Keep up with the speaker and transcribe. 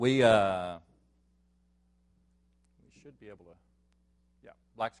We should be able to, yeah,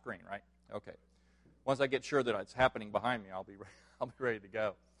 black screen, right? Okay. Once I get sure that it's happening behind me, I'll be ready to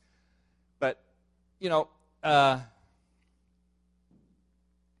go. But, you know,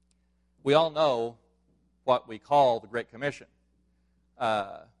 we all know what we call the Great Commission.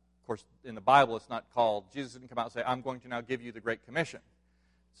 Of course, in the Bible, it's not called, Jesus didn't come out and say, I'm going to now give you the Great Commission.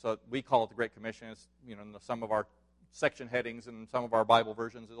 So we call it the Great Commission. It's, you know, in some of our section headings and some of our Bible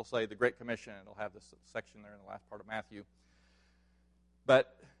versions, it'll say the Great Commission. It'll have this section there in the last part of Matthew.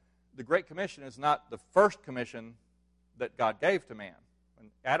 But the Great Commission is not the first commission that God gave to man.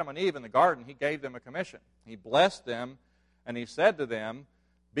 When Adam and Eve in the garden, he gave them a commission. He blessed them, and he said to them,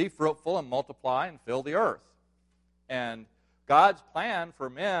 be fruitful and multiply and fill the earth. And God's plan for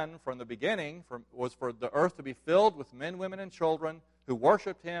men from the beginning was for the earth to be filled with men, women, and children who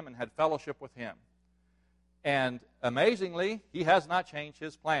worshiped him and had fellowship with him. And amazingly, he has not changed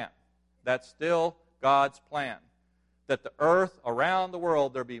his plan. That's still God's plan. That the earth around the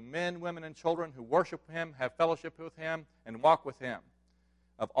world, there be men, women, and children who worship him, have fellowship with him, and walk with him,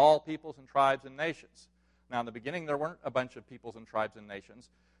 of all peoples and tribes and nations. Now, in the beginning, there weren't a bunch of peoples and tribes and nations,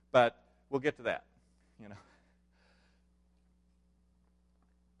 but we'll get to that, you know.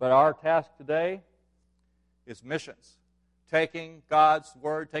 But our task today is missions. Taking God's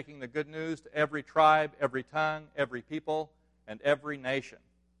word, taking the good news to every tribe, every tongue, every people, and every nation.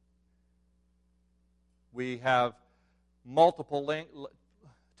 We have multiple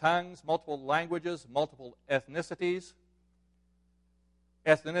tongues, multiple languages, multiple ethnicities.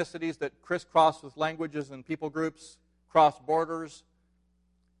 Ethnicities that crisscross with languages and people groups, cross borders.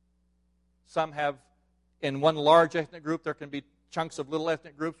 Some have, in one large ethnic group, there can be chunks of little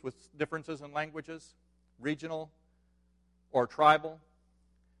ethnic groups with differences in languages, regional or tribal.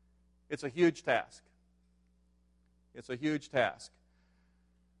 It's a huge task. It's a huge task.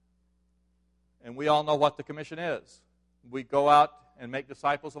 And we all know what the commission is. We go out and make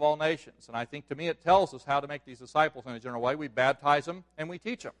disciples of all nations. And I think, to me, it tells us how to make these disciples in a general way. We baptize them and we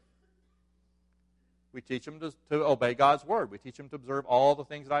teach them. We teach them to obey God's word. We teach them to observe all the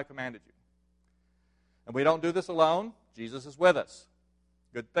things that I commanded you. And we don't do this alone. Jesus is with us.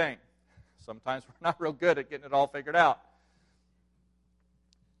 Good thing. Sometimes we're not real good at getting it all figured out.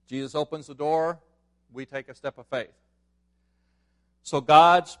 Jesus opens the door. We take a step of faith. So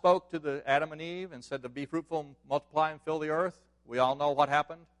God spoke to the Adam and Eve and said to be fruitful and multiply and fill the earth. We all know what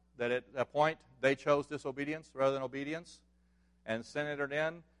happened, that at a point they chose disobedience rather than obedience, and sin entered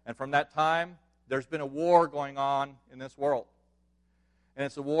in. And from that time, there's been a war going on in this world. And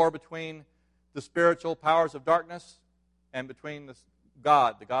it's a war between the spiritual powers of darkness and between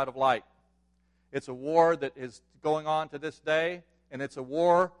God, the God of light. It's a war that is going on to this day, and it's a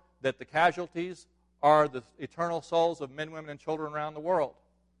war that the casualties are the eternal souls of men, women, and children around the world.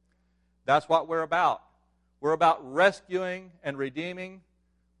 That's what we're about. We're about rescuing and redeeming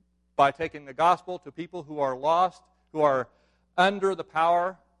by taking the gospel to people who are lost, who are under the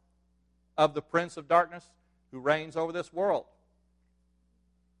power of the prince of darkness who reigns over this world.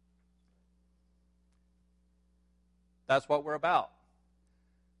 That's what we're about.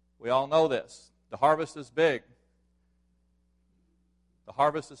 We all know this. The harvest is big. The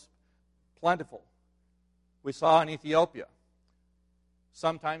harvest is plentiful. We saw in Ethiopia.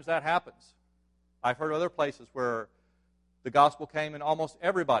 Sometimes that happens. I've heard other places where the gospel came and almost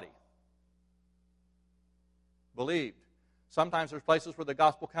everybody believed. Sometimes there's places where the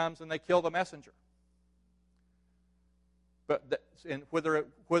gospel comes and they kill the messenger. But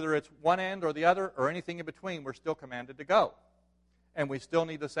whether it's one end or the other or anything in between, we're still commanded to go. And we still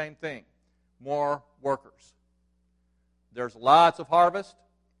need the same thing, more workers. There's lots of harvest,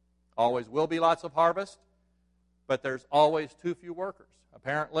 always will be lots of harvest, but there's always too few workers,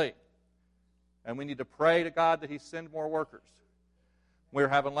 apparently. And we need to pray to God that he send more workers. We were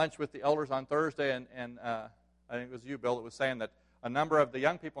having lunch with the elders on Thursday, and I think it was you, Bill, that was saying that a number of the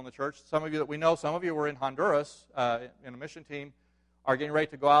young people in the church, some of you that we know, some of you were in Honduras in a mission team, are getting ready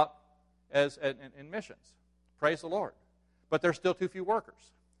to go out in missions. Praise the Lord. But there's still too few workers.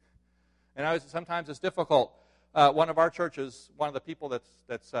 And sometimes it's difficult. One of our churches, one of the people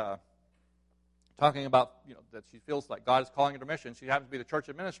that's talking about, that she feels like God is calling her to mission, she happens to be the church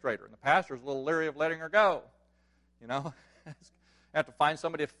administrator, and the pastor's a little leery of letting her go. Have to find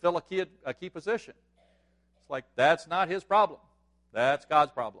somebody to fill a key position. It's like, that's not his problem. That's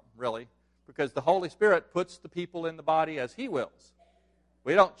God's problem, really, because the Holy Spirit puts the people in the body as he wills.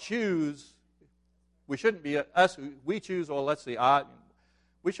 We don't choose. We shouldn't be us. We choose,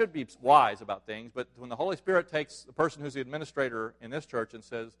 we should be wise about things, but when the Holy Spirit takes the person who's the administrator in this church and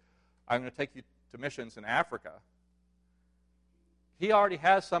says, I'm going to take you to missions in Africa, he already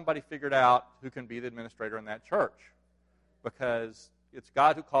has somebody figured out who can be the administrator in that church, because it's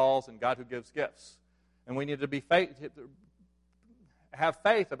God who calls and God who gives gifts. And we need to have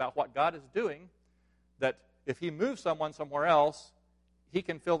faith about what God is doing, that if he moves someone somewhere else, he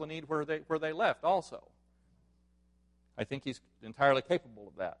can fill the need where they left also. I think he's entirely capable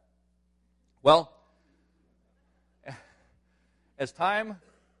of that. Well, as time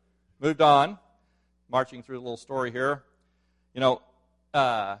moved on, marching through a little story here,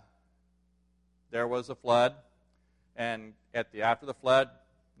 there was a flood, and after the flood,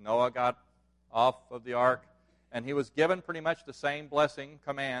 Noah got off of the ark, and he was given pretty much the same blessing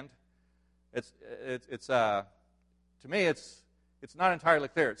command. To me, it's not entirely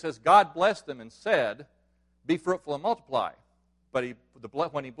clear. It says God blessed them and said, "Be fruitful and multiply." But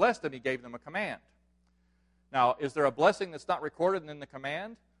when he blessed them, he gave them a command. Now, is there a blessing that's not recorded in the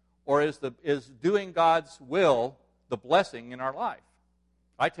command, or is doing God's will the blessing in our life?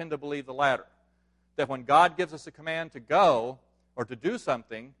 I tend to believe the latter. That when God gives us a command to go or to do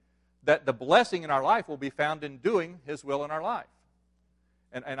something, that the blessing in our life will be found in doing his will in our life.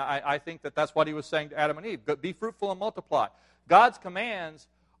 And I think that that's what he was saying to Adam and Eve. Be fruitful and multiply. God's commands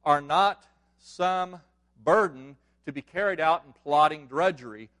are not some burden to be carried out in plodding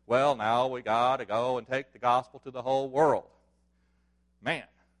drudgery. Well, now we got to go and take the gospel to the whole world. Man,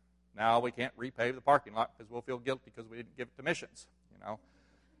 now we can't repave the parking lot because we'll feel guilty because we didn't give it to missions.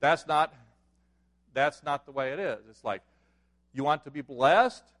 That's not the way it is. It's like, you want to be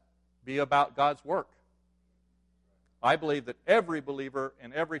blessed? Be about God's work. I believe that every believer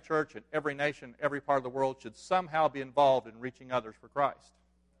in every church, in every nation, every part of the world should somehow be involved in reaching others for Christ.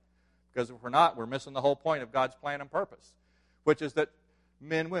 Because if we're not, we're missing the whole point of God's plan and purpose, which is that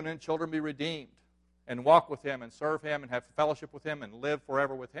men, women, and children be redeemed and walk with him and serve him and have fellowship with him and live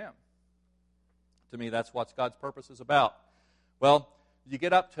forever with him. To me, that's what God's purpose is about. Well, you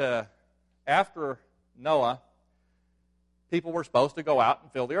get up to after Noah, people were supposed to go out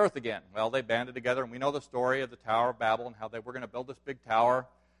and fill the earth again. Well, they banded together, and we know the story of the Tower of Babel and how they were going to build this big tower,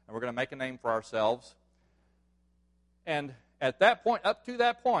 and we're going to make a name for ourselves. And at that point, up to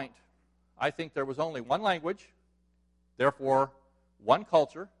that point, I think there was only one language, therefore one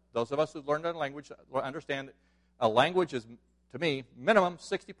culture. Those of us who've learned a language understand that a language is, to me, minimum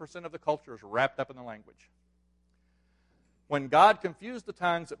 60% of the culture is wrapped up in the language. When God confused the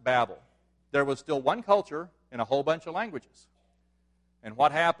tongues at Babel, there was still one culture and a whole bunch of languages. And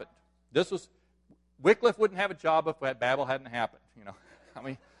what happened? Wycliffe wouldn't have a job if Babel hadn't happened.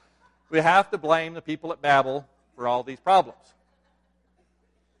 We have to blame the people at Babel for all these problems.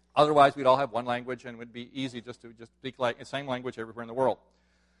 Otherwise, we'd all have one language, and it would be easy just to speak like the same language everywhere in the world.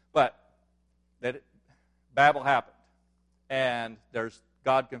 But Babel happened, and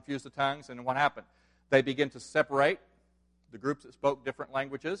God confused the tongues, and what happened? They began to separate the groups that spoke different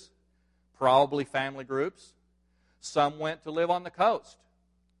languages, probably family groups. Some went to live on the coast,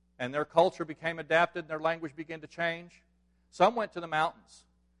 and their culture became adapted, and their language began to change. Some went to the mountains,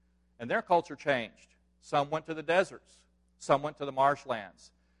 and their culture changed. Some went to the deserts. Some went to the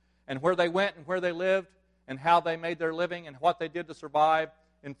marshlands. And where they went and where they lived and how they made their living and what they did to survive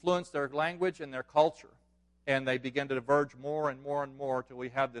influenced their language and their culture. And they began to diverge more and more and more till we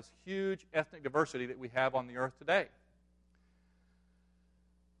have this huge ethnic diversity that we have on the earth today.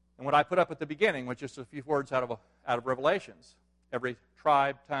 And what I put up at the beginning was just a few words out of Revelations. Every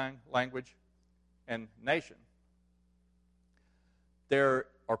tribe, tongue, language, and nation. There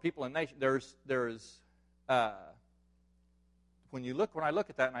are people in nation. When I look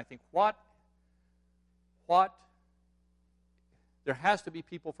at that and I think, what? There has to be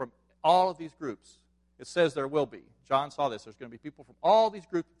people from all of these groups. It says there will be. John saw this. There's going to be people from all these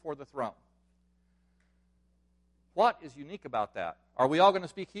groups before the throne. What is unique about that? Are we all going to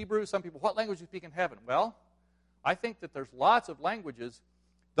speak Hebrew? Some people, what language do you speak in heaven? Well, I think that there's lots of languages.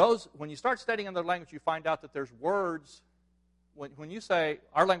 When you start studying another language, you find out that there's words. When you say,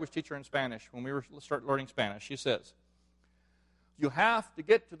 our language teacher in Spanish, when we start learning Spanish, she says, you have to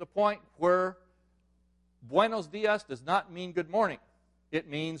get to the point where buenos dias does not mean good morning. It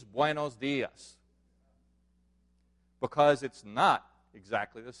means buenos dias. Because it's not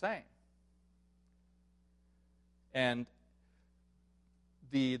exactly the same. And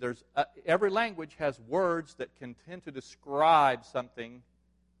every language has words that can tend to describe something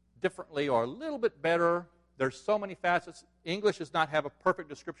differently or a little bit better. There's so many facets. English does not have a perfect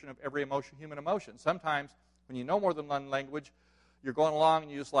description of every human emotion. Sometimes, when you know more than one language, you're going along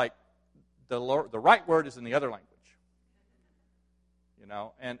and you just like, the right word is in the other language.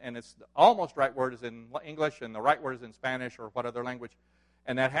 And it's the almost right word is in English and the right word is in Spanish or what other language.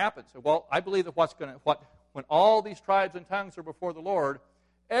 And that happens. Well, I believe that when all these tribes and tongues are before the Lord,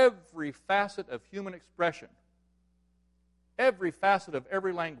 every facet of human expression, every facet of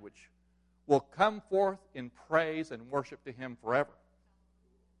every language will come forth in praise and worship to Him forever.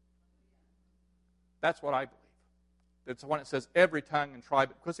 That's what I believe. It's when it says every tongue and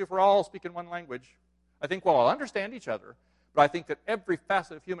tribe. Because if we're all speaking one language, I think we'll all understand each other. But I think that every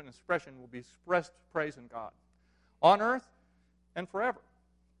facet of human expression will be expressed praise in God. On earth and forever.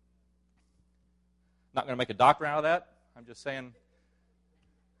 Not going to make a doctrine out of that. I'm just saying,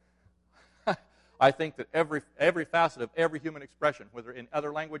 I think that every facet of every human expression, whether in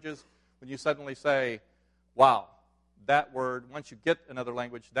other languages, when you suddenly say, wow, that word, once you get another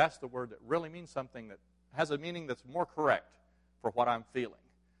language, that's the word that really means something that has a meaning that's more correct for what I'm feeling.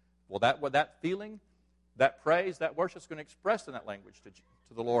 Well, that feeling, that praise, that worship is going to express in that language to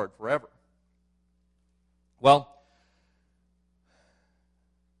the Lord forever. Well,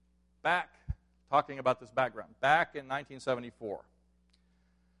 talking about this background, back in 1974,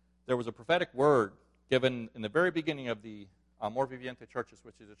 there was a prophetic word given in the very beginning of the Amor Viviente churches,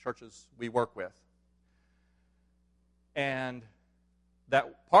 which is the churches we work with. And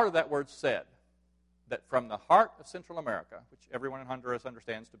that part of that word said that from the heart of Central America, which everyone in Honduras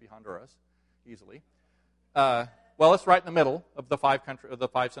understands to be Honduras easily, well, it's right in the middle of the five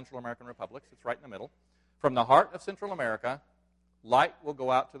Central American republics. It's right in the middle. From the heart of Central America, light will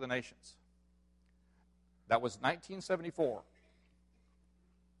go out to the nations. That was 1974.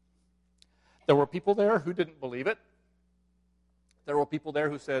 There were people there who didn't believe it. There were people there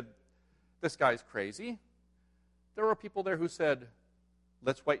who said, this guy's crazy. There were people there who said,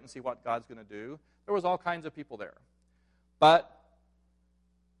 let's wait and see what God's going to do. There was all kinds of people there. But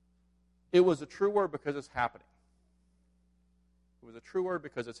it was a true word because it's happening. It was a true word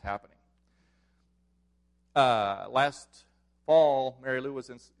because it's happening. Last fall, Mary Lou was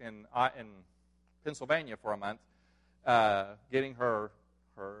in Pennsylvania for a month, getting her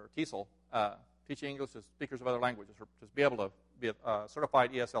TESOL, teaching English to speakers of other languages, to be able to be a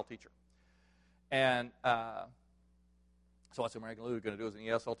certified ESL teacher. And so what's Mary Lou going to do as an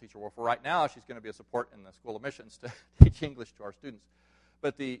ESL teacher? Well, for right now, she's going to be a support in the School of Missions to teach English to our students.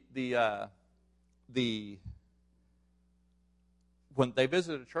 But when they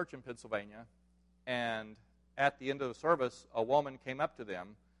visited a church in Pennsylvania, and at the end of the service, a woman came up to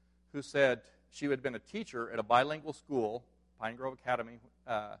them who said she had been a teacher at a bilingual school, Pine Grove Academy,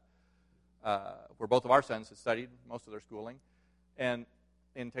 where both of our sons had studied most of their schooling, and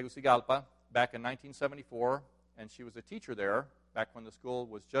in Tegucigalpa back in 1974, and she was a teacher there back when the school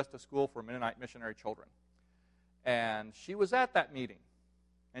was just a school for Mennonite missionary children. And she was at that meeting,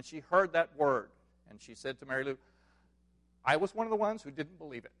 and she heard that word, and she said to Mary Lou, I was one of the ones who didn't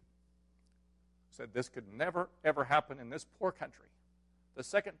believe it. Said this could never, ever happen in this poor country, the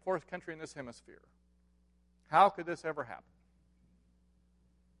second poorest country in this hemisphere. How could this ever happen?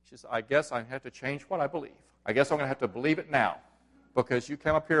 She said, I guess I have to change what I believe. I guess I'm going to have to believe it now, because you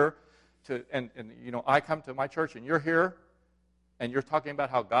came up here and I come to my church and you're here and you're talking about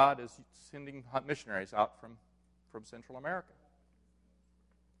how God is sending missionaries out from Central America.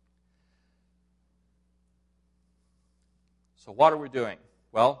 So what are we doing?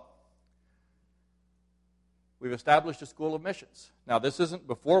 Well, we've established a school of missions. Now, this isn't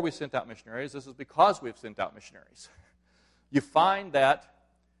before we sent out missionaries. This is because we've sent out missionaries. You find that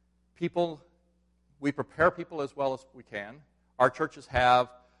we prepare people as well as we can. Our churches have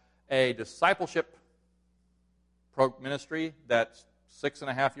a discipleship ministry that's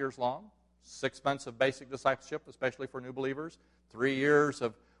 6.5 years long, 6 months of basic discipleship, especially for new believers, 3 years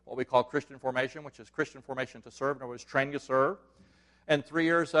of what we call Christian formation, which is Christian formation to serve, in other words, training to serve, and 3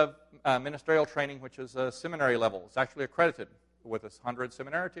 years of ministerial training, which is a seminary level. It's actually accredited with a Honduran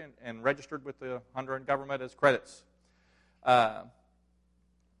seminary and registered with the Honduran government as credits.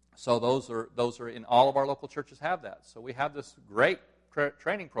 So those are in all of our local churches have that. So we have this great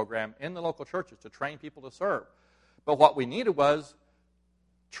training program in the local churches to train people to serve. But what we needed was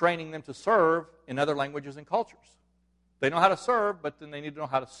training them to serve in other languages and cultures. They know how to serve, but then they need to know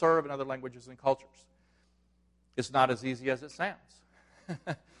how to serve in other languages and cultures. It's not as easy as it sounds.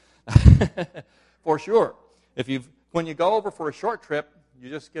 For sure. When you go over for a short trip, you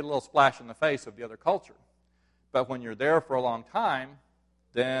just get a little splash in the face of the other culture. But when you're there for a long time,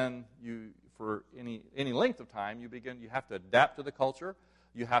 then for any length of time, you have to adapt to the culture,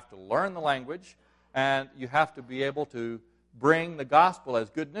 you have to learn the language, and you have to be able to bring the gospel as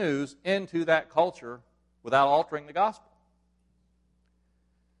good news into that culture without altering the gospel.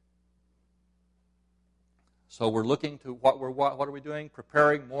 So we're looking to what are we doing?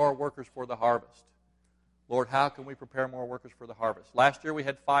 Preparing more workers for the harvest. Lord, how can we prepare more workers for the harvest? Last year we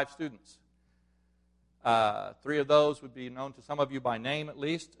had 5 students. Three of those would be known to some of you by name at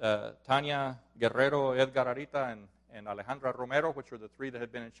least. Tania Guerrero, Edgar Arita, and Alejandra Romero, which are the three that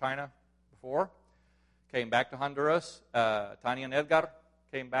had been in China before, came back to Honduras. Tania and Edgar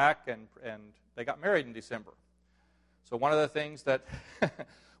came back, and they got married in December. So one of the things that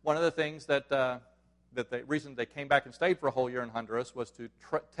the reason they came back and stayed for a whole year in Honduras was to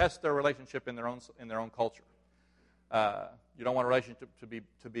test their relationship in their own culture. You don't want a relationship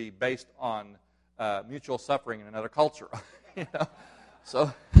to be based on mutual suffering in another culture, you know.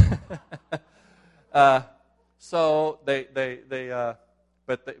 So, and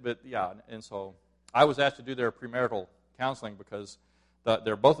so I was asked to do their premarital counseling because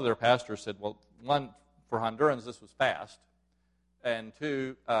both of their pastors said, well, one, for Hondurans this was fast, and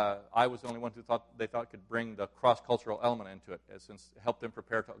two, I was the only one who they thought could bring the cross-cultural element into it, since it helped them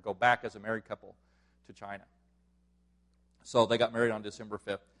prepare to go back as a married couple to China. So they got married on December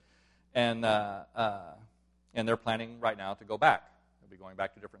 5th, and they're planning right now to go back. They'll be going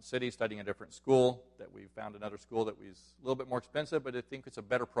back to different cities, studying a different school. That we found another school that was a little bit more expensive, but I think it's a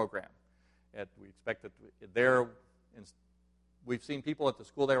better program. We expect that we've seen people at the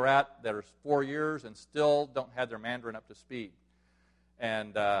school they were at that are 4 years and still don't have their Mandarin up to speed.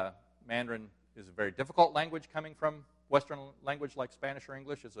 And Mandarin is a very difficult language coming from Western language like Spanish or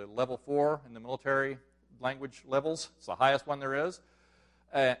English. It's a level 4 in the military language levels. It's the highest one there is.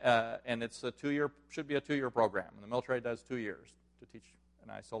 And it's should be a 2-year program. And the military does 2 years to teach. And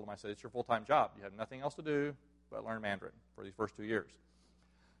I told them, I said, it's your full-time job. You have nothing else to do but learn Mandarin for these first 2 years.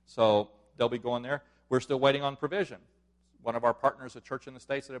 So they'll be going there. We're still waiting on provision. One of our partners, a church in the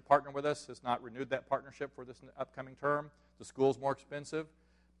States that have partnered with us, has not renewed that partnership for this upcoming term. The school's more expensive.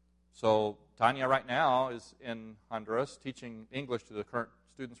 So Tanya right now is in Honduras teaching English to the current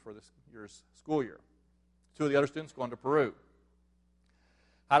students for this year's school year. 2 of the other students going to Peru.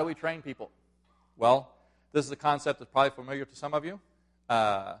 How do we train people? Well, this is a concept that's probably familiar to some of you.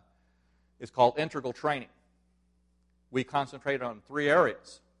 It's called integral training. We concentrate on 3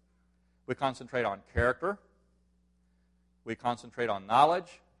 areas. We concentrate on character, we concentrate on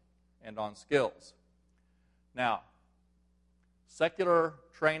knowledge, and on skills. Now, secular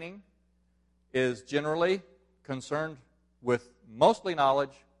training is generally concerned with mostly knowledge,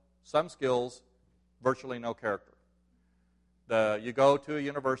 some skills, virtually no character. You go to a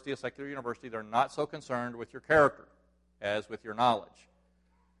university, a secular university, they're not so concerned with your character as with your knowledge.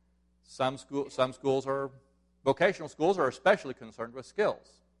 Some schools vocational schools are especially concerned with skills,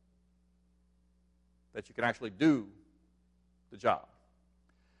 that you can actually do the job.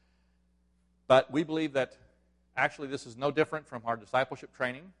 But we believe that actually this is no different from our discipleship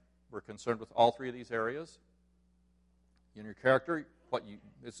training. We're concerned with all 3 of these areas. In your character,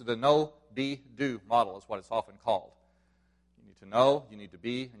 this is the know, be, do model is what it's often called. You need to know, you need to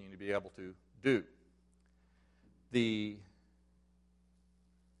be, and you need to be able to do. The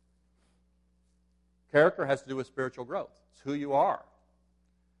character has to do with spiritual growth. It's who you are.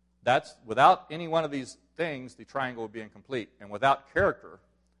 Without any one of these things, the triangle would be incomplete. And without character,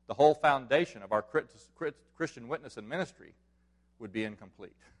 the whole foundation of our Christian witness and ministry would be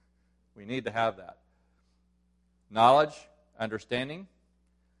incomplete. We need to have that. Knowledge, understanding,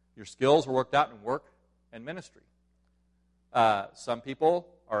 your skills are worked out in work and ministry. Some people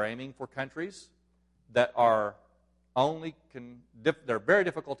are aiming for countries that are they're very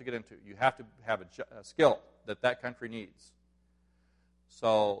difficult to get into. You have to have a skill that country needs.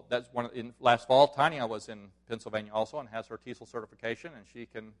 So that's last fall, Tanya was in Pennsylvania also and has her TESOL certification, and she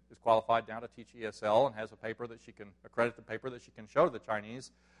is qualified now to teach ESL and has accredited paper that she can show to the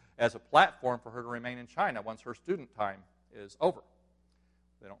Chinese as a platform for her to remain in China once her student time is over.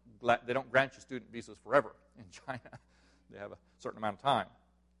 They don't grant you student visas forever in China. They have a certain amount of time.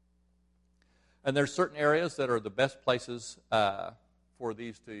 And there's certain areas that are the best places for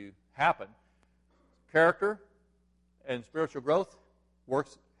these to happen. Character and spiritual growth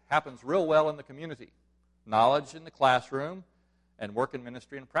happens real well in the community. Knowledge in the classroom, and work in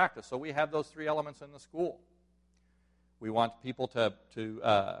ministry and practice. So we have those 3 elements in the school. We want people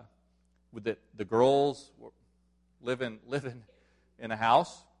the girls live in a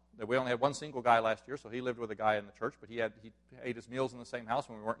house. We only had one single guy last year, so he lived with a guy in the church, but he ate his meals in the same house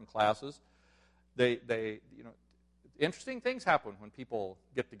when we weren't in classes. Interesting things happen when people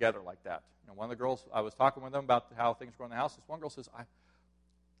get together like that. One of the girls, I was talking with them about how things go in the house. This one girl says,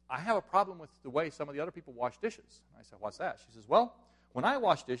 I have a problem with the way some of the other people wash dishes. I said, what's that? She says, well, when I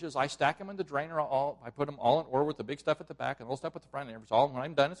wash dishes, I stack them in the drainer. I put them all in order with the big stuff at the back and the little stuff at the front. And when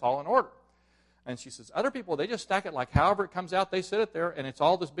I'm done, it's all in order. And she says, other people, they just stack it like however it comes out, they sit it there, and it's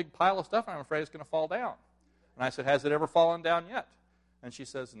all this big pile of stuff, and I'm afraid it's going to fall down. And I said, has it ever fallen down yet? And she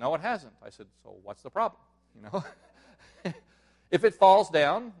says, no, it hasn't. I said, so what's the problem? You know, if it falls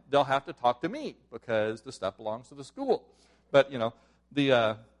down, they'll have to talk to me because the stuff belongs to the school. But, you know,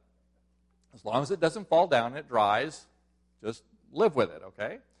 as long as it doesn't fall down and it dries, just live with it,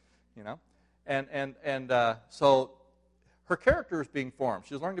 okay? You know, so her character is being formed.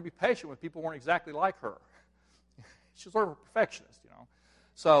 She's learning to be patient with people who weren't exactly like her. She's sort of a perfectionist, you know.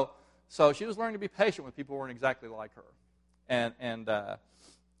 So she was learning to be patient with people who weren't exactly like her, and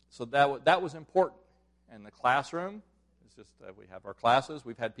so that was important. And the classroom is just we have our classes.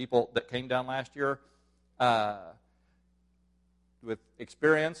 We've had people that came down last year with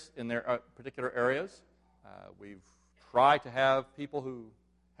experience in their particular areas. We've tried to have people who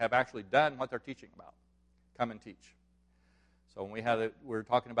have actually done what they're teaching about come and teach. So when we were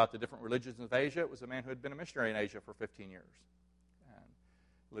talking about the different religions of Asia, it was a man who had been a missionary in Asia for 15 years. And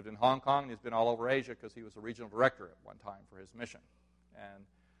lived in Hong Kong, and he's been all over Asia because he was a regional director at one time for his mission. And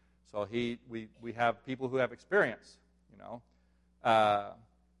so we have people who have experience, you know.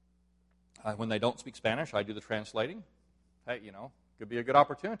 When they don't speak Spanish, I do the translating. Hey, you know, could be a good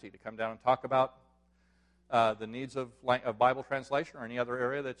opportunity to come down and talk about the needs of Bible translation or any other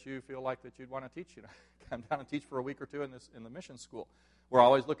area that you feel like that you'd want to teach. You know, come down and teach for a week or two in the mission school. We're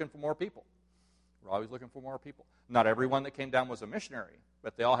always looking for more people. We're always looking for more people. Not everyone that came down was a missionary,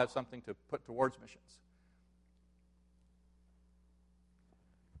 but they all have something to put towards missions.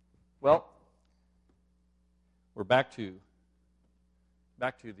 Well, we're back to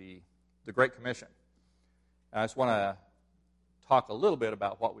the Great Commission. And I just want to talk a little bit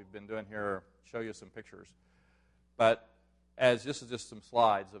about what we've been doing here, show you some pictures. But this is just some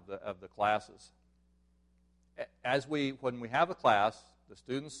slides of the classes. When we have a class, the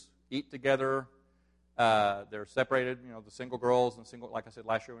students eat together. They're separated, you know, the single girls and single. Like I said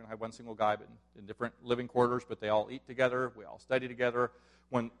last year, we had one single guy, but in different living quarters. But they all eat together. We all study together.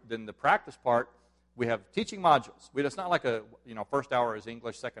 Then the practice part, we have teaching modules. It's not like first hour is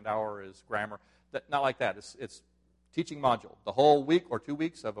English, second hour is grammar. Not like that. It's teaching module. The whole week or 2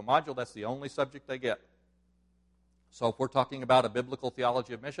 weeks of a module, that's the only subject they get. So if we're talking about a biblical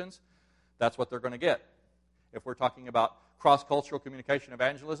theology of missions, that's what they're going to get. If we're talking about cross-cultural communication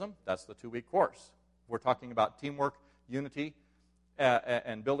evangelism, that's the 2-week course. If we're talking about teamwork, unity,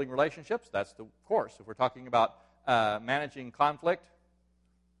 and building relationships, that's the course. If we're talking about managing conflict,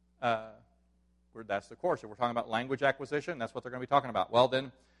 that's the course. If we're talking about language acquisition, that's what they're going to be talking about. Well,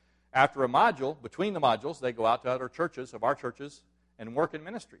 then, after a module, between the modules, they go out to other churches of our churches and work in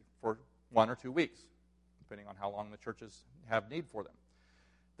ministry for 1 or 2 weeks, depending on how long the churches have need for them.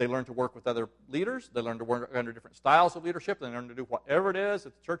 They learn to work with other leaders. They learn to work under different styles of leadership. They learn to do whatever it is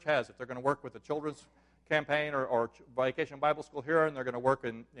that the church has. If they're going to work with the children's campaign or Vacation Bible School here, and they're going to work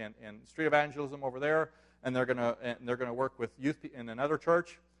in street evangelism over there, and they're going to work with youth in another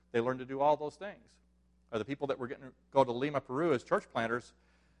church, they learn to do all those things. Or the people that were getting to go to Lima, Peru as church planters,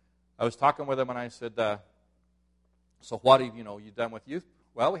 I was talking with them and I said, so what have you done with youth?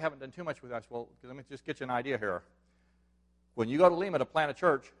 Well, we haven't done too much with us. Well, let me just get you an idea here. When you go to Lima to plant a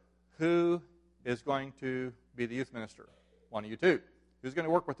church, who is going to be the youth minister? One of you two. Who's going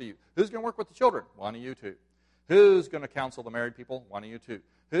to work with the youth? Who's going to work with the children? One of you two. Who's going to counsel the married people? One of you two.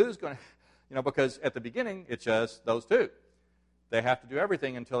 Who's going to, because at the beginning, it's just those two. They have to do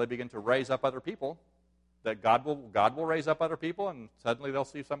everything until they begin to raise up other people. That God will raise up other people, and suddenly they'll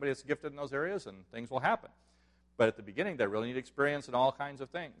see somebody that's gifted in those areas, and things will happen. But at the beginning, they really need experience in all kinds of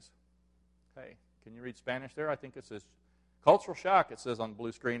things. Okay, can you read Spanish there? I think it says cultural shock. It says on the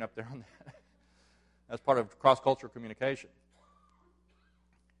blue screen up there on that. That's part of cross-cultural communication.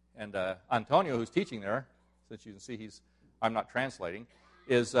 And Antonio, who's teaching there, since you can see I'm not translating,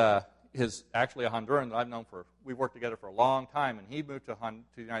 is actually a Honduran that I've known we've worked together for a long time, and he moved to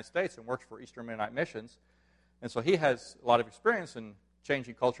the United States and works for Eastern Mennonite Missions. And so he has a lot of experience in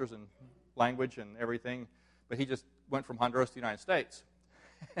changing cultures and language and everything, but he just went from Honduras to the United States.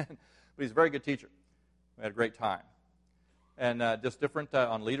 But he's a very good teacher. We had a great time. And just different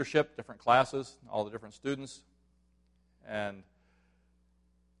on leadership, different classes, all the different students. And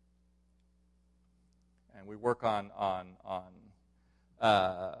we work on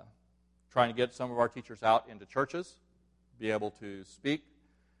trying to get some of our teachers out into churches, be able to speak,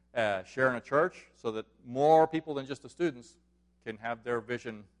 share in a church, so that more people than just the students can have their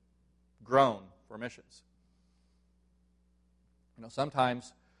vision grown for missions.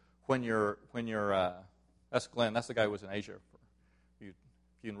 Sometimes when you're that's Glenn, that's the guy who was in Asia. You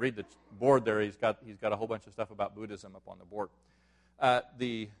can read the board there. He's got a whole bunch of stuff about Buddhism up on the board.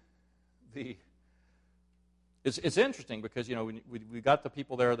 It's interesting because we got the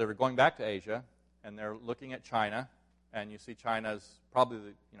people there that are going back to Asia, and they're looking at China, And you see China's probably,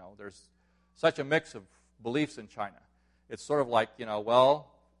 there's such a mix of beliefs in China. It's sort of like, well,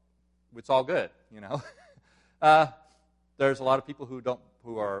 it's all good, There's a lot of people who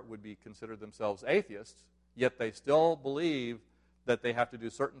would be considered themselves atheists, yet they still believe that they have to do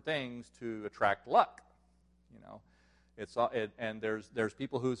certain things to attract luck. And there's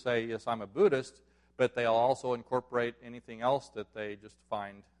people who say, yes, I'm a Buddhist, but they'll also incorporate anything else that they just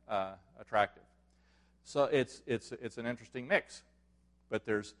find attractive. So it's an interesting mix. But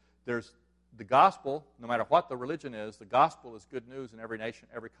there's the gospel, no matter what the religion is, the gospel is good news in every nation,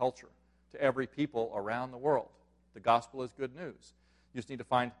 every culture, to every people around the world. The gospel is good news. You just need to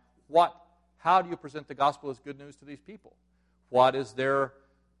find how do you present the gospel as good news to these people? What is their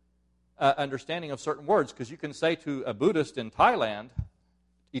understanding of certain words? Because you can say to a Buddhist in Thailand,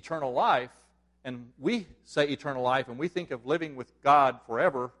 eternal life, and we say eternal life, and we think of living with God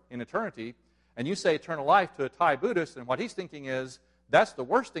forever in eternity, and you say eternal life to a Thai Buddhist, and what he's thinking is, that's the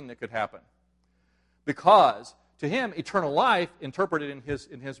worst thing that could happen. Because to him, eternal life, interpreted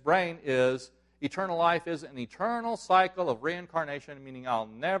in his brain, is eternal life is an eternal cycle of reincarnation, meaning I'll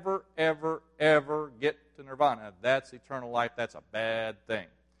never, ever, ever get to nirvana. That's eternal life. That's a bad thing.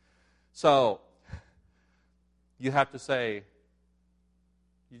 So, you have to say,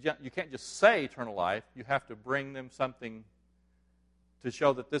 you can't just say eternal life. You have to bring them something to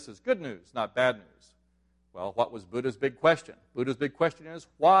show that this is good news, not bad news. Well, what was Buddha's big question? Buddha's big question is,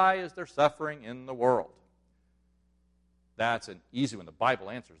 why is there suffering in the world? That's an easy one. The Bible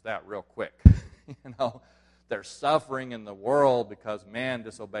answers that real quick. There's suffering in the world because man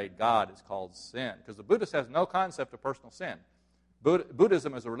disobeyed God. It's called sin. Because the Buddhist has no concept of personal sin.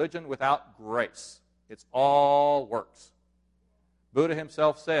 Buddhism is a religion without grace. It's all works. Buddha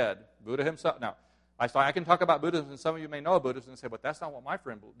himself, now, I can talk about Buddhism, and some of you may know Buddhism and say, but that's not what my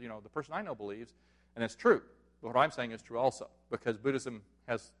friend, the person I know believes. And it's true. But what I'm saying is true also, because Buddhism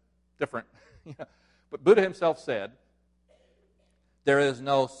has different, But Buddha himself said, there is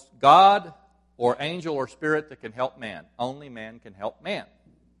no God or angel or spirit that can help man. Only man can help man.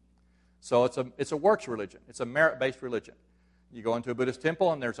 So it's a works religion. It's a merit-based religion. You go into a Buddhist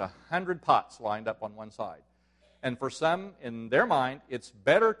temple, and there's 100 pots lined up on one side. And for some, in their mind, it's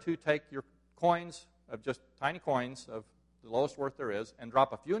better to take your coins, of just tiny coins of the lowest worth there is, and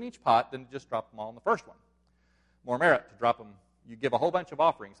drop a few in each pot than to just drop them all in the first one. More merit to drop them. You give a whole bunch of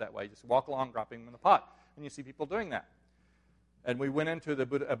offerings that way. Just walk along, dropping them in the pot. And you see people doing that. And we went into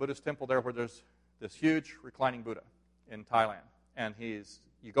a Buddhist temple there where there's this huge reclining Buddha in Thailand. And you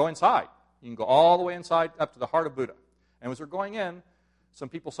go inside. You can go all the way inside up to the heart of Buddha. And as we're going in, some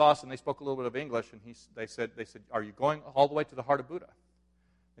people saw us and they spoke a little bit of English. And they said, are you going all the way to the heart of Buddha?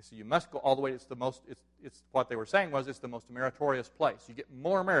 They said, you must go all the way. It's what they were saying was it's the most meritorious place. You get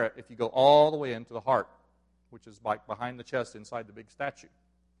more merit if you go all the way into the heart, which is like behind the chest inside the big statue.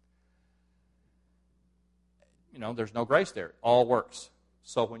 There's no grace there. It all works.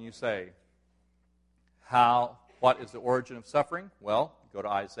 So when you say, what is the origin of suffering? Well, you go to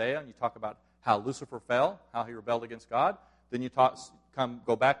Isaiah and you talk about how Lucifer fell, how he rebelled against God. Then you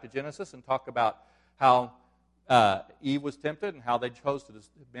go back to Genesis and talk about how Eve was tempted and how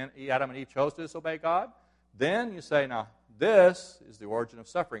Adam and Eve chose to disobey God. Then you say, now, this is the origin of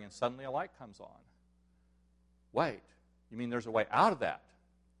suffering, and suddenly a light comes on. Wait, you mean there's a way out of that?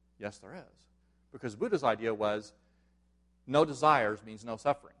 Yes, there is. Because Buddha's idea was no desires means no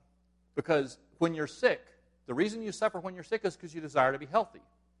suffering. Because when you're sick, the reason you suffer when you're sick is because you desire to be healthy.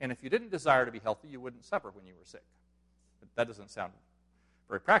 And if you didn't desire to be healthy, you wouldn't suffer when you were sick. That doesn't sound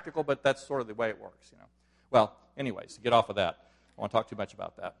very practical, but that's sort of the way it works. Well, anyways, to get off of that, I won't talk too much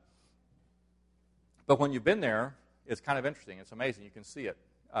about that. But when you've been there, it's kind of interesting. It's amazing. You can see it.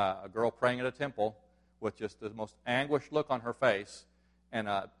 A girl praying at a temple with just the most anguished look on her face and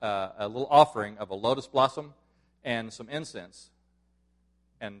a little offering of a lotus blossom and some incense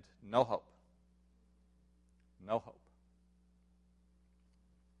and no hope. No hope.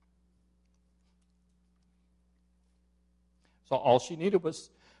 So all she needed was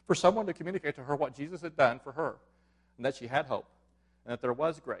for someone to communicate to her what Jesus had done for her, and that she had hope, and that there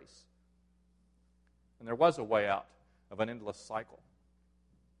was grace, and there was a way out of an endless cycle.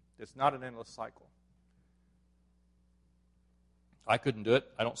 It's not an endless cycle. I couldn't do it.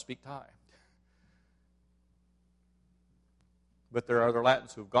 I don't speak Thai. But there are other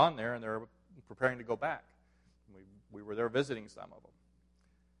Latins who've gone there, and they're preparing to go back. We were there visiting some of them.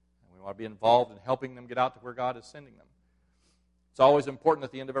 And we want to be involved in helping them get out to where God is sending them. It's always important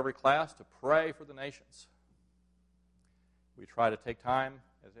at the end of every class to pray for the nations. We try to take time,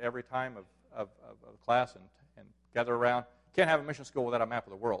 every time of class, and gather around. Can't have a mission school without a map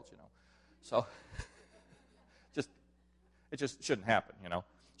of the world, So, just It just shouldn't happen,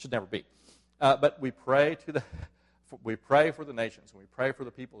 Should never be. But we pray we pray for the nations, and we pray for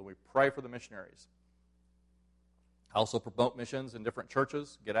the people, and we pray for the missionaries. I also promote missions in different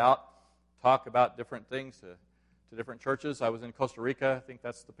churches, get out, talk about different things to different churches. I was in Costa Rica. I think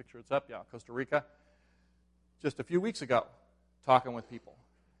that's the picture that's up. Yeah, Costa Rica. Just a few weeks ago, talking with people.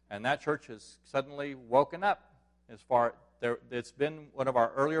 And that church has suddenly woken up. It's been one of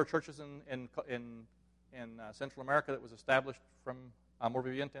our earlier churches in Central America that was established from Amor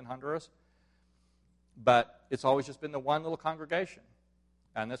Viviente in Honduras. But it's always just been the one little congregation.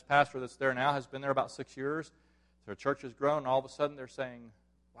 And this pastor that's there now has been there about 6 years. Their church has grown, and all of a sudden they're saying,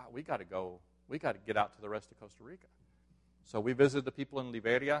 wow, we got to go. We got to get out to the rest of Costa Rica. So we visited the people in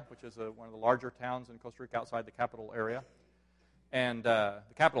Liberia, which is one of the larger towns in Costa Rica outside the capital area. And the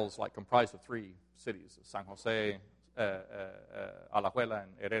capital is comprised of 3 cities, San Jose, Alajuela,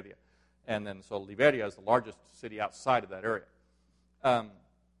 and Heredia. And then so Liberia is the largest city outside of that area.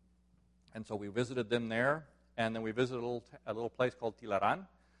 And so we visited them there, and then we visited a little place called Tilaran,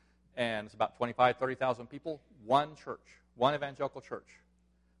 and it's about 30,000 people, one church, one evangelical church.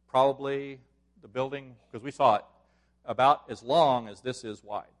 Probably the building, because we saw it, about as long as this is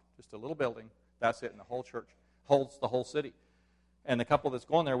wide. Just a little building, that's it, and the whole church holds the whole city. And the couple that's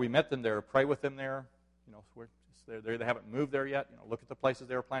going there, we met them there, pray with them there. They haven't moved there yet. Look at the places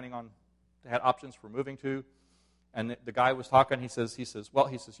they were planning on, they had options for moving to. And the guy was talking, he says,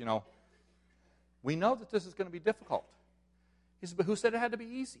 we know that this is going to be difficult. He said, but who said it had to be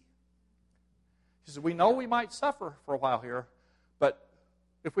easy? He said, we know we might suffer for a while here, but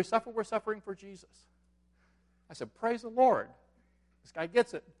if we suffer, we're suffering for Jesus. I said, praise the Lord. This guy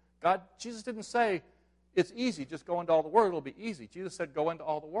gets it. Jesus didn't say, it's easy, just go into all the world, it'll be easy. Jesus said, go into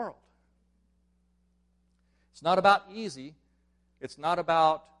all the world. It's not about easy. It's not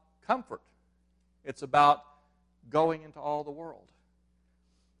about comfort. It's about going into all the world.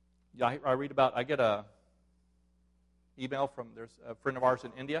 Yeah, I get a email from, there's a friend of ours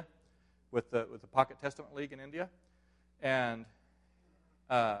in India with the Pocket Testament League in India, and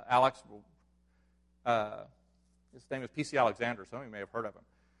Alex, his name is P.C. Alexander. Some of you may have heard of him.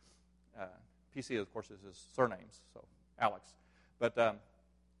 P.C., of course, is his surname, so Alex. But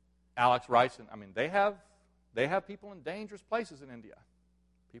Alex writes, and they have people in dangerous places in India,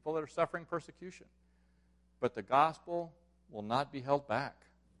 people that are suffering persecution, but the gospel will not be held back.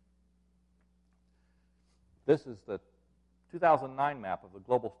 This is the 2009 map of the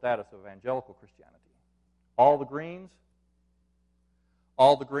global status of evangelical Christianity. All the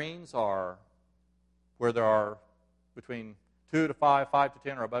greens are where there are between 2 to 5, 5 to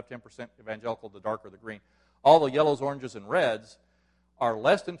 10, or above 10% evangelical, the darker the green. All the yellows, oranges, and reds are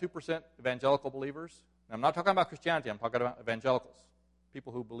less than 2% evangelical believers. Now, I'm not talking about Christianity, I'm talking about evangelicals,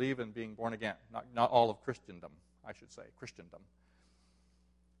 people who believe in being born again, not all of Christendom, I should say, Christendom.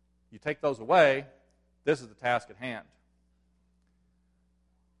 You take those away, this is the task at hand.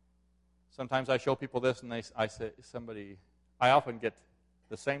 Sometimes I show people this, and I often get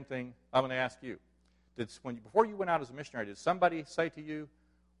the same thing. I'm going to ask you. Before you went out as a missionary, did somebody say to you,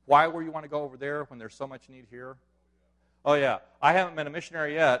 why would you want to go over there when there's so much need here? Oh, yeah. I haven't been a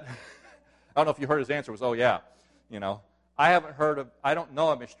missionary yet. I don't know if you heard his answer was, oh, yeah. I don't know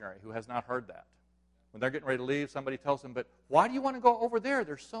a missionary who has not heard that. When they're getting ready to leave, somebody tells them, but why do you want to go over there?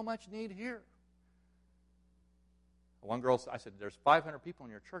 There's so much need here. One girl, I said, there's 500 people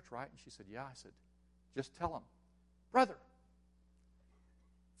in your church, right? And she said, yeah. I said, just tell them, brother,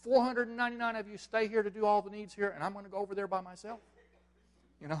 499 of you stay here to do all the needs here, and I'm going to go over there by myself.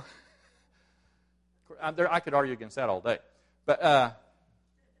 I could argue against that all day. But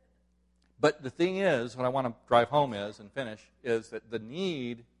the thing is, what I want to drive home and finish, is that the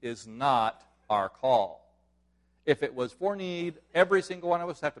need is not our call. If it was for need, every single one of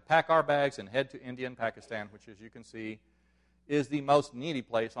us have to pack our bags and head to India and Pakistan, which, as you can see, is the most needy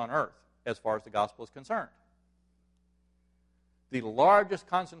place on earth as far as the gospel is concerned. The largest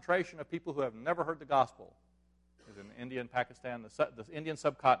concentration of people who have never heard the gospel is in India and Pakistan, the Indian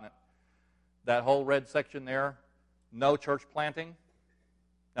subcontinent. That whole red section there, no church planting.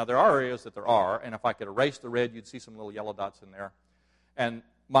 Now, there are areas that there are, and if I could erase the red, you'd see some little yellow dots in there. And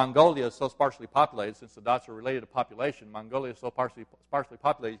Mongolia is so sparsely populated, since the dots are related to population, Mongolia is so sparsely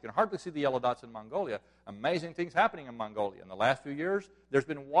populated, you can hardly see the yellow dots in Mongolia. Amazing things happening in Mongolia. In the last few years, there's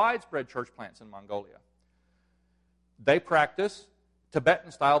been widespread church plants in Mongolia. They practice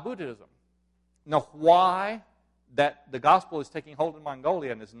Tibetan-style Buddhism. Now, why that the gospel is taking hold in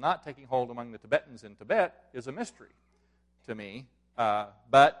Mongolia and is not taking hold among the Tibetans in Tibet is a mystery to me.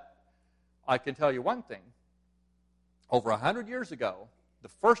 But I can tell you one thing. Over 100 years ago, the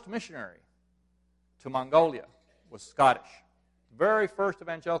first missionary to Mongolia was Scottish. Very first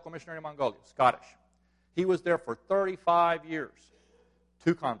evangelical missionary in Mongolia, Scottish. He was there for 35 years.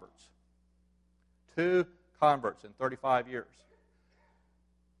 2 converts. 2 converts in 35 years.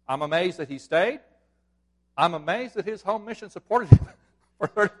 I'm amazed that he stayed. I'm amazed that his home mission supported him for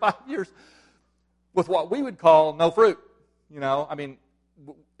 35 years with what we would call no fruit. I mean,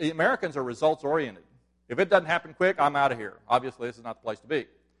 the Americans are results-oriented. If it doesn't happen quick, I'm out of here. Obviously, this is not the place to be.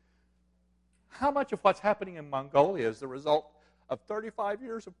 How much of what's happening in Mongolia is the result of 35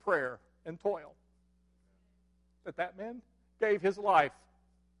 years of prayer and toil? That man gave his life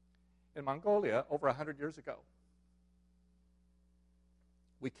in Mongolia over 100 years ago.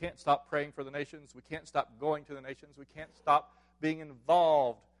 We can't stop praying for the nations. We can't stop going to the nations. We can't stop being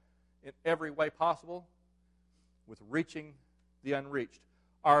involved in every way possible with reaching the unreached.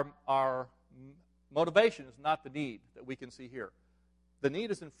 Our motivation is not the need that we can see here. The need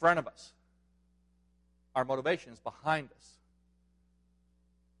is in front of us. Our motivation is behind us.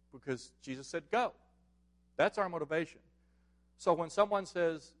 Because Jesus said, go. That's our motivation. So when someone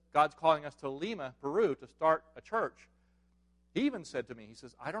says, God's calling us to Lima, Peru, to start a church, he even said to me, he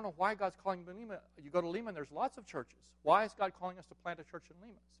says, I don't know why God's calling me to Lima. You go to Lima and there's lots of churches. Why is God calling us to plant a church in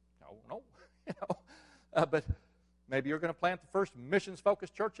Lima? No. But maybe you're going to plant the first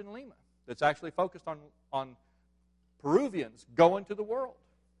missions-focused church in Lima that's actually focused on Peruvians going to the world.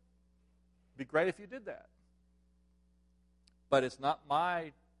 It'd be great if you did that. But it's not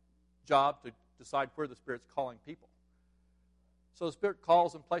my job to decide where the Spirit's calling people. So the Spirit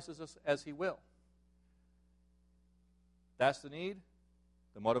calls and places us as He will. That's the need.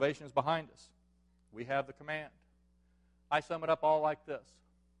 The motivation is behind us. We have the command. I sum it up all like this.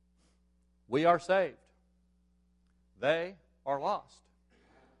 We are saved. They are lost.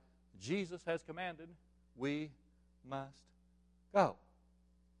 Jesus has commanded. We must go.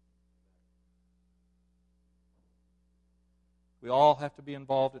 We all have to be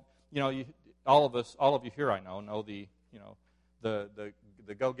involved in, all of you here I know the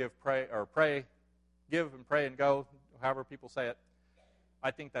go give pray or pray, give and pray and go, however people say it. I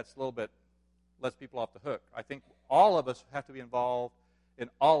think that's a little bit lets people off the hook. I think all of us have to be involved in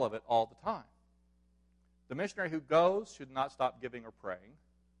all of it all the time. The missionary who goes should not stop giving or praying.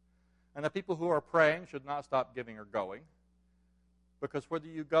 And the people who are praying should not stop giving or going. Because whether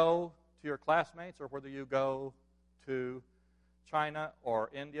you go to your classmates or whether you go to China or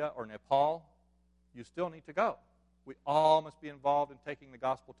India or Nepal, you still need to go. We all must be involved in taking the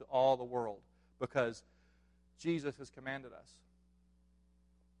gospel to all the world because Jesus has commanded us.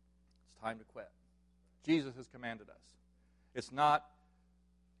 It's time to quit. Jesus has commanded us. It's not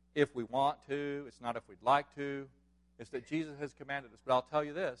if we want to. It's not if we'd like to. It's that Jesus has commanded us. But I'll tell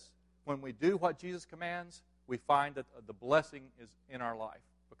you this. When we do what Jesus commands, we find that the blessing is in our life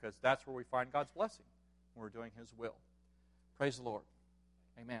because that's where we find God's blessing when we're doing His will. Praise the Lord.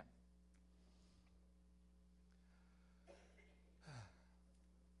 Amen.